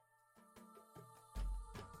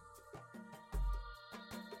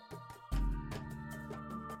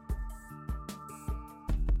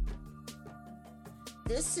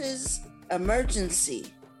This is Emergency,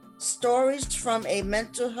 Stories from a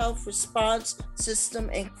Mental Health Response System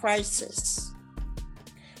in Crisis,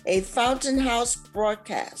 a Fountain House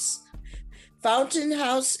broadcast. Fountain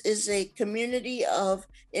House is a community of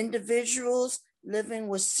individuals living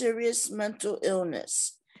with serious mental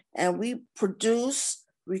illness, and we produce,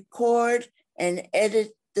 record, and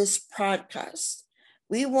edit this podcast.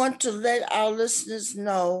 We want to let our listeners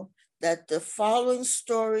know that the following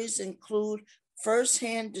stories include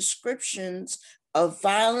firsthand descriptions of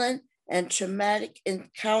violent and traumatic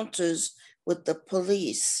encounters with the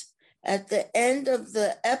police. At the end of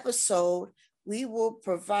the episode, we will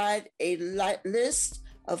provide a list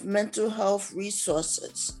of mental health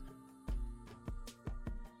resources.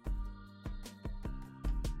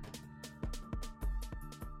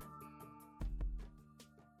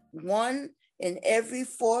 One in every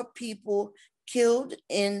 4 people killed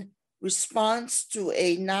in response to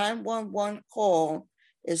a 911 call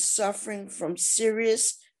is suffering from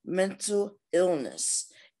serious mental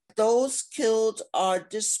illness. Those killed are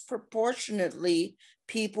disproportionately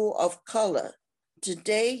people of color.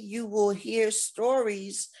 Today, you will hear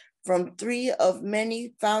stories from 3 of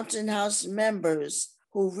many Fountain House members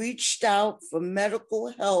who reached out for medical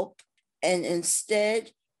help and instead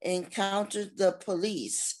encountered the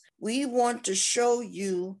police. We want to show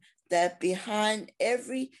you that behind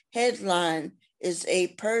every headline is a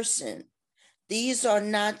person. These are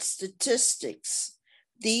not statistics.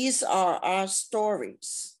 These are our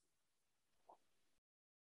stories.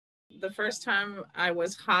 The first time I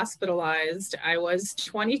was hospitalized, I was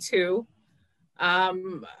 22.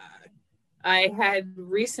 I had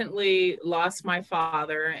recently lost my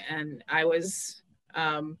father, and I was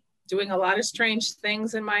doing a lot of strange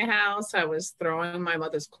things in my house. I was throwing my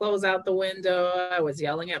mother's clothes out the window. I was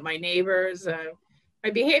yelling at my neighbors. My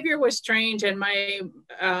behavior was strange, and my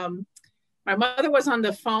mother was on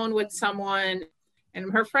the phone with someone,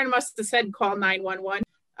 and her friend must have said, call 911.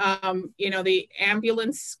 The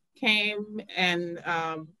ambulance came and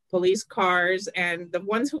police cars, and the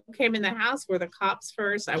ones who came in the house were the cops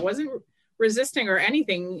first. I wasn't resisting or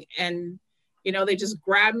anything, and they just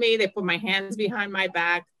grabbed me. They put my hands behind my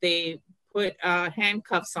back. They put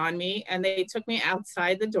handcuffs on me, and they took me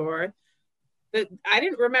outside the door. I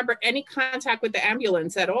didn't remember any contact with the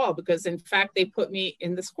ambulance at all, because in fact, they put me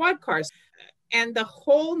in the squad cars, and the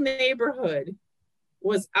whole neighborhood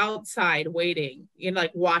was outside waiting,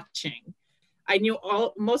 watching. I knew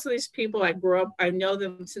most of these people. I know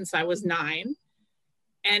them since I was 9.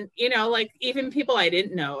 And, even people I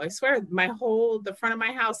didn't know, I swear the front of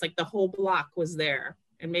my house, the whole block was there,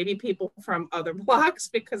 and maybe people from other blocks,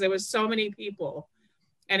 because there was so many people,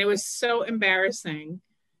 and it was so embarrassing.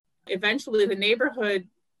 Eventually the neighborhood,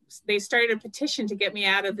 they started a petition to get me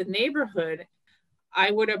out of the neighborhood.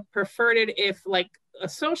 I would have preferred it if a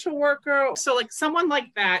social worker, so someone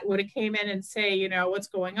like that would have came in and say, what's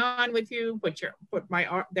going on with you, put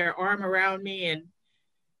their arm around me, and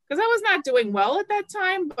because I was not doing well at that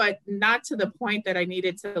time, but not to the point that I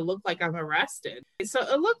needed to look like I'm arrested. So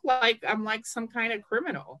it looked like I'm some kind of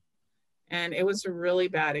criminal. And it was a really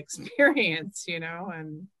bad experience,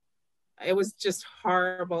 and it was just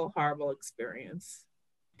horrible, horrible experience.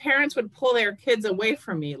 Parents would pull their kids away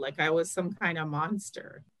from me like I was some kind of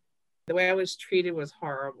monster. The way I was treated was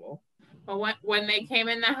horrible. But when they came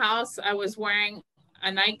in the house, I was wearing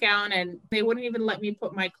a nightgown, and they wouldn't even let me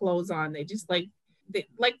put my clothes on. They just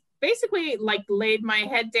basically laid my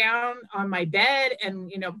head down on my bed and,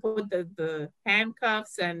 put the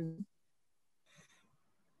handcuffs and,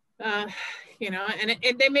 and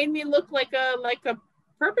they made me look like a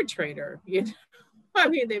perpetrator, I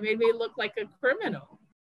mean, they made me look like a criminal.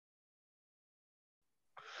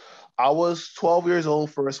 I was 12 years old,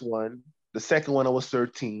 first one. The second one, I was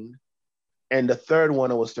 13. And the third one,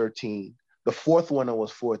 I was 13. The fourth one, I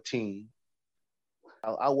was 14.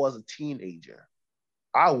 I was a teenager.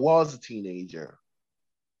 I was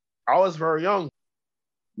very young.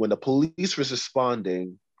 When the police was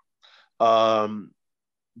responding, they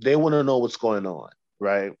want to know what's going on,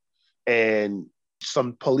 right? And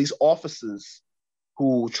some police officers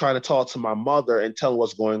who try to talk to my mother and tell her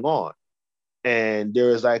what's going on. And there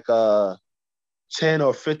is 10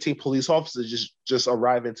 or 15 police officers just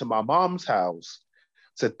arrive into my mom's house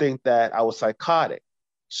to think that I was psychotic.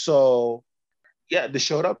 So yeah, they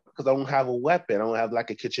showed up because I don't have a weapon. I don't have a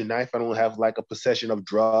kitchen knife. I don't have a possession of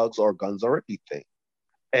drugs or guns or anything.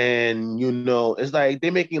 And, it's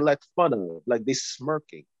they making fun of it, they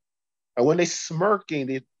smirking. And when they smirking,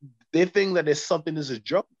 they think that there's something is a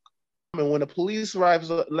joke. And when the police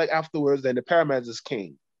arrives, afterwards, then the paramedics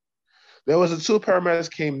came. There was 2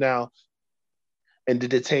 paramedics came now and they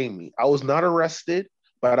detained me. I was not arrested.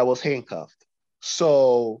 but I was handcuffed.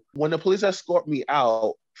 So when the police escort me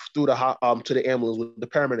out through the to the ambulance where the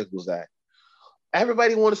paramedic was at,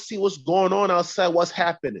 everybody want to see what's going on outside, what's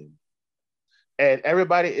happening. And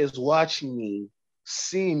everybody is watching me,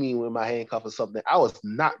 seeing me with my handcuff or something. I was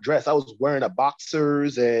not dressed. I was wearing a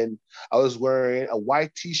boxers and I was wearing a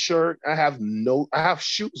white t-shirt. I have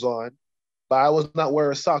shoes on, but I was not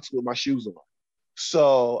wearing socks with my shoes on.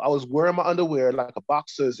 So I was wearing my underwear like a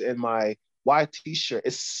boxers and my white t-shirt.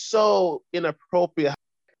 It's so inappropriate.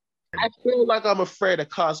 I feel like I'm afraid of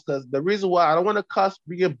cuss because the reason why I don't want to cuss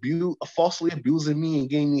be falsely abusing me and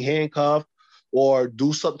getting me handcuffed or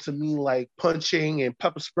do something to me like punching and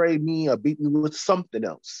pepper spray me or beat me with something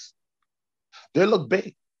else. They look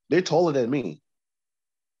big. They're taller than me.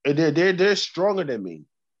 And they're stronger than me.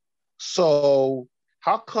 So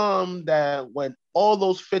how come that when all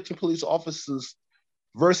those 15 police officers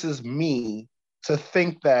versus me to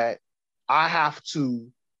think that I have to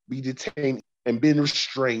be detained and being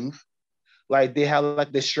restrained, like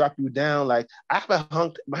they strap you down. Like I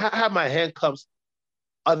have my handcuffs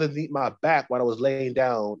underneath my back when I was laying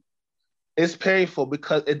down. It's painful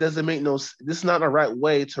because it doesn't make this is not the right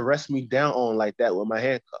way to rest me down on like that with my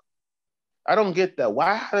handcuff. I don't get that.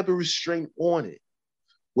 Why have I be restrained on it?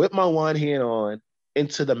 With my one hand on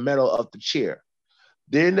into the metal of the chair.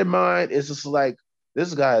 Then the mind is just like,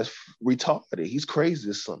 this guy is retarded. He's crazy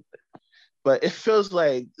or something. But it feels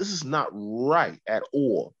like this is not right at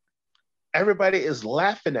all. Everybody is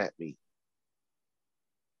laughing at me.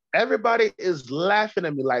 Everybody is laughing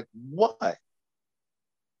at me like, what?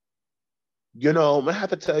 You know, I'm going to have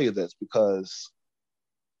to tell you this because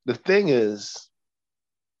the thing is,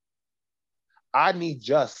 I need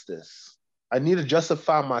justice. I need to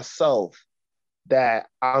justify myself that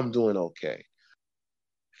I'm doing okay.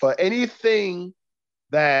 For anything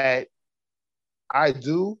that I don't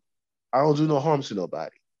do no harm to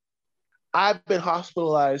nobody. I've been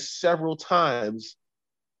hospitalized several times,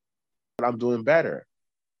 but I'm doing better.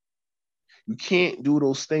 You can't do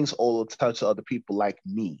those things all the time to other people like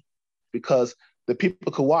me because the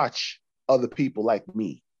people could watch other people like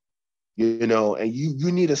me, you know, and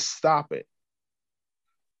you need to stop it.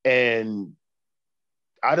 And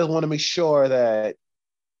I just want to make sure that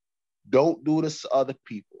don't do this to other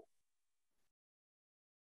people.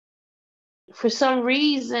 For some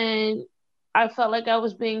reason, I felt like I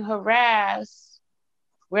was being harassed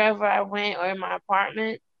wherever I went or in my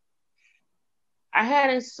apartment. I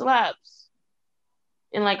hadn't slept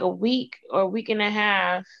in like a week or a week and a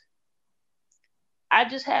half. I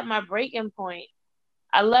just had my breaking point.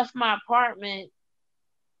 I left my apartment.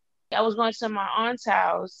 I was going to my aunt's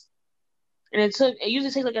house. And it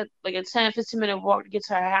usually takes like a 10, 15-minute walk to get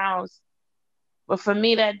to her house. But for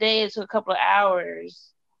me that day, it took a couple of hours.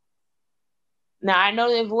 Now, I know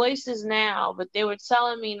their voices now, but they were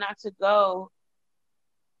telling me not to go.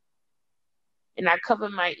 And I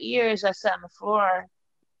covered my ears. I sat on the floor.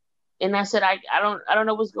 And I said, I don't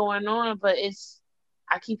know what's going on, but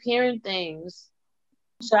I keep hearing things.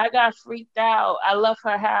 So I got freaked out. I left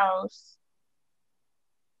her house.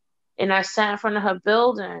 And I sat in front of her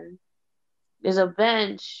building. There's a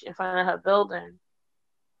bench in front of her building.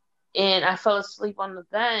 And I fell asleep on the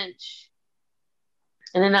bench.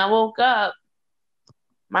 And then I woke up.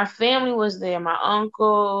 My family was there. My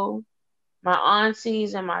uncle, my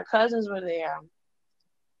aunties, and my cousins were there.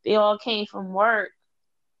 They all came from work.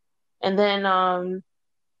 And then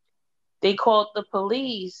they called the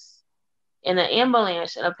police and an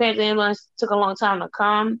ambulance. And apparently the ambulance took a long time to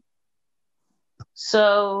come.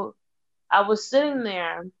 So I was sitting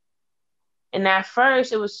there. And at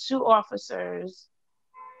first it was 2 officers.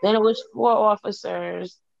 Then it was 4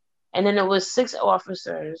 officers. And then it was 6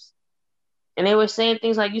 officers. And they were saying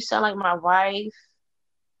things like, you sound like my wife.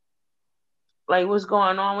 Like, what's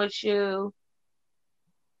going on with you?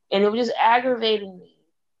 And it was just aggravating me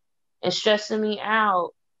and stressing me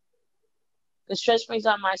out. The stress brings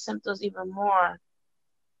out my symptoms even more.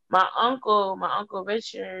 My uncle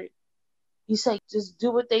Richard, he said, just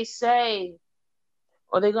do what they say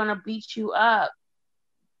or they're going to beat you up.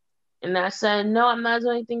 And I said, no, I'm not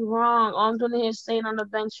doing anything wrong. All I'm doing here is staying on the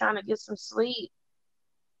bench trying to get some sleep.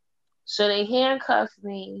 So they handcuffed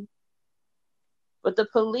me. But the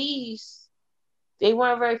police, they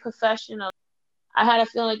weren't very professional. I had a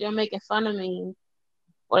feeling like they were making fun of me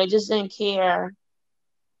or they just didn't care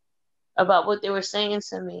about what they were saying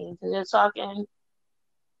to me. Because they're talking,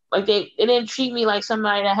 like they didn't treat me like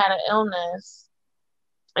somebody that had an illness.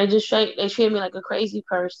 They treated me like a crazy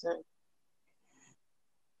person.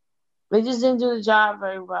 They just didn't do the job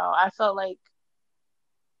very well. I felt like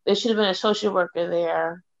there should have been a social worker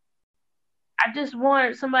there. I just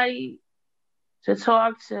want somebody to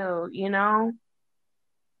talk to,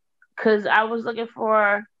 because I was looking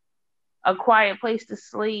for a quiet place to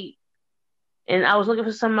sleep. And I was looking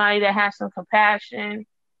for somebody that had some compassion,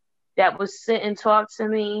 that would sit and talk to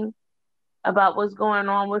me about what's going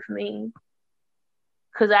on with me.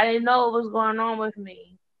 Because I didn't know what was going on with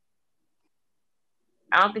me.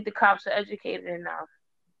 I don't think the cops are educated enough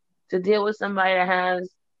to deal with somebody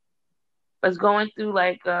that's going through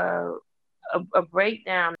like a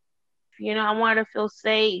breakdown. I wanted to feel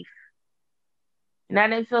safe. And I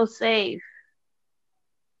didn't feel safe.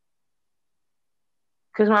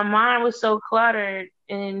 Because my mind was so cluttered,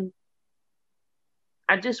 and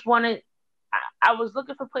I just wanted, I was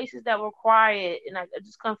looking for places that were quiet, and I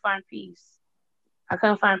just couldn't find peace. I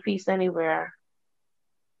couldn't find peace anywhere.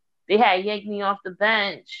 They had yanked me off the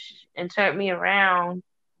bench and turned me around,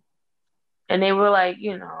 and they were like,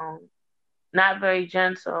 not very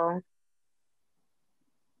gentle.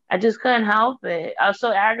 I just couldn't help it. I was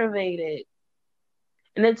so aggravated.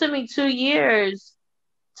 And it took me 2 years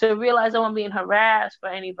to realize I wasn't being harassed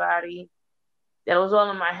by anybody, that it was all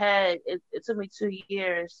in my head. It took me 2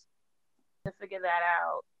 years to figure that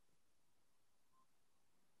out.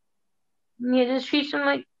 Yeah, just treat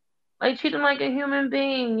them treat them like a human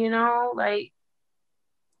being, like,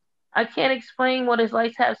 I can't explain what it's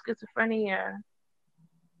like to have schizophrenia.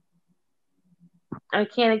 I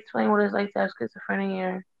can't explain what it's like to have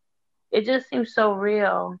schizophrenia. It just seems so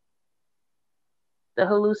real. The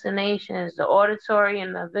hallucinations, the auditory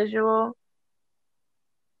and the visual.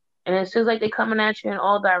 And it feels like they're coming at you in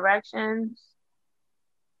all directions.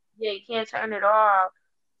 Yeah, you can't turn it off.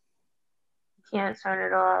 You can't turn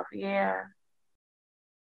it off, yeah.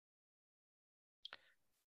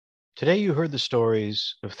 Today you heard the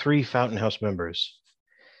stories of 3 Fountain House members.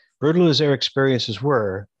 Brutal as their experiences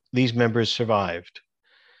were, these members survived,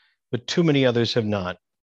 but too many others have not.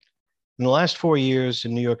 In the last 4 years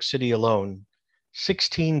in New York City alone,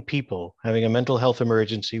 16 people having a mental health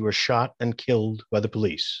emergency were shot and killed by the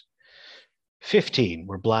police. 15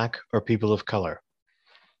 were Black or people of color.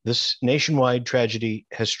 This nationwide tragedy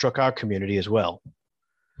has struck our community as well.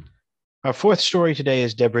 Our 4th story today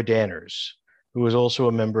is Deborah Danner's, who was also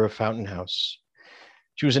a member of Fountain House.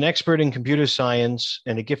 She was an expert in computer science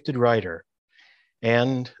and a gifted writer.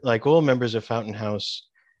 And like all members of Fountain House,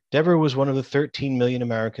 Deborah was one of the 13 million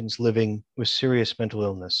Americans living with serious mental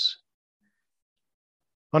illness.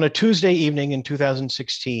 On a Tuesday evening in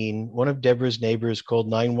 2016, one of Deborah's neighbors called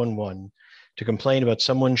 911 to complain about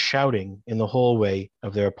someone shouting in the hallway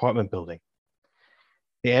of their apartment building.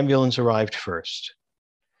 The ambulance arrived first.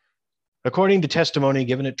 According to testimony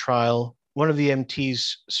given at trial, one of the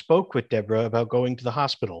EMTs spoke with Deborah about going to the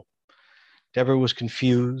hospital. Deborah was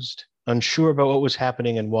confused, unsure about what was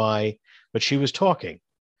happening and why, but she was talking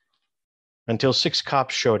until 6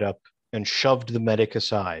 cops showed up and shoved the medic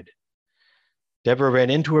aside. Deborah ran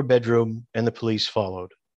into her bedroom and the police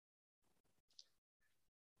followed.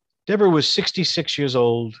 Deborah was 66 years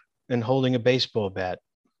old and holding a baseball bat.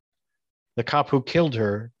 The cop who killed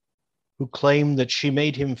her, who claimed that she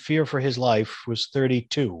made him fear for his life, was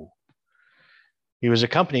 32. He was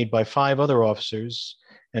accompanied by 5 other officers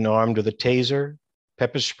and armed with a taser,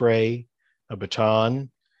 pepper spray, a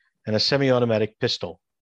baton, and a semi-automatic pistol.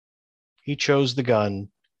 He chose the gun,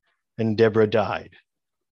 and Deborah died.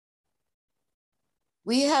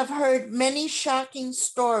 We have heard many shocking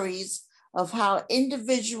stories of how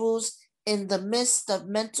individuals in the midst of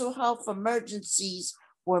mental health emergencies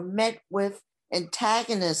were met with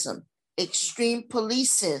antagonism, extreme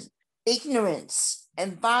policing, ignorance,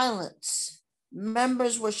 and violence.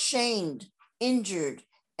 Members were shamed, injured,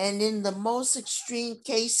 and in the most extreme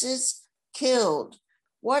cases, killed.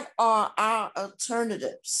 What are our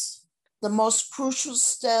alternatives? The most crucial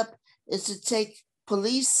step is to take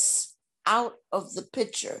police out of the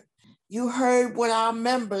picture. You heard what our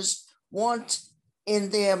members want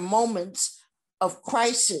in their moments of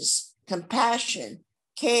crisis: compassion,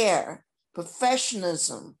 care,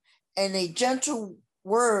 professionalism, and a gentle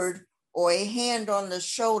word or a hand on the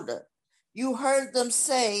shoulder. You heard them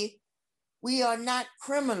say, "We are not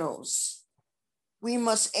criminals. We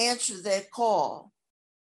must answer their call."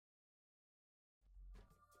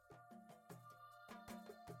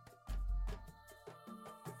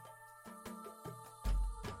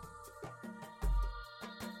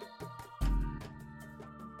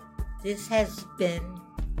 This has been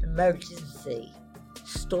Emergency,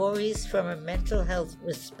 stories from a mental health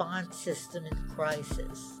response system in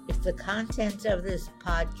crisis. If the content of this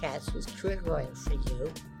podcast was triggering for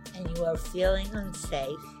you and you are feeling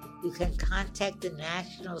unsafe, you can contact the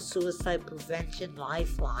National Suicide Prevention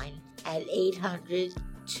Lifeline at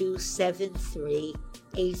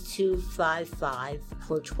 273-8255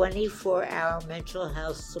 for 24-hour mental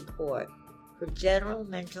health support. For general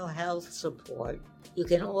mental health support, you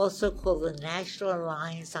can also call the National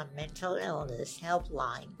Alliance on Mental Illness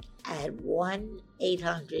helpline at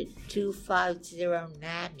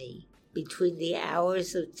 1-800-250-NAMI between the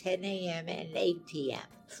hours of 10 a.m. and 8 p.m.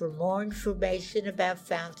 For more information about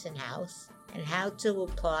Fountain House and how to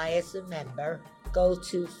apply as a member, go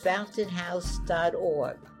to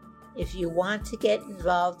fountainhouse.org. If you want to get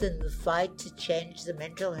involved in the fight to change the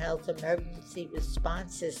mental health emergency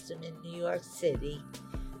response system in New York City,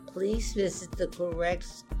 please visit the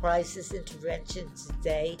Correct Crisis Intervention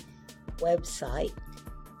Today website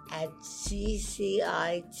at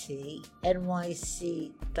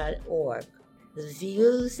ccitnyc.org. The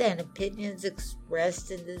views and opinions expressed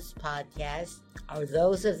in this podcast are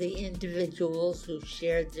those of the individuals who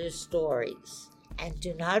shared their stories and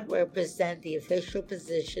do not represent the official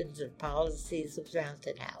positions or policies of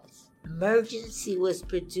Fountain House. Emergency was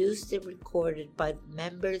produced and recorded by the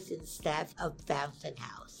members and staff of Fountain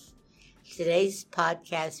House. Today's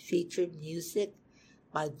podcast featured music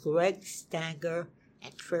by Greg Stanger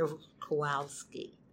and Trevor Kowalski.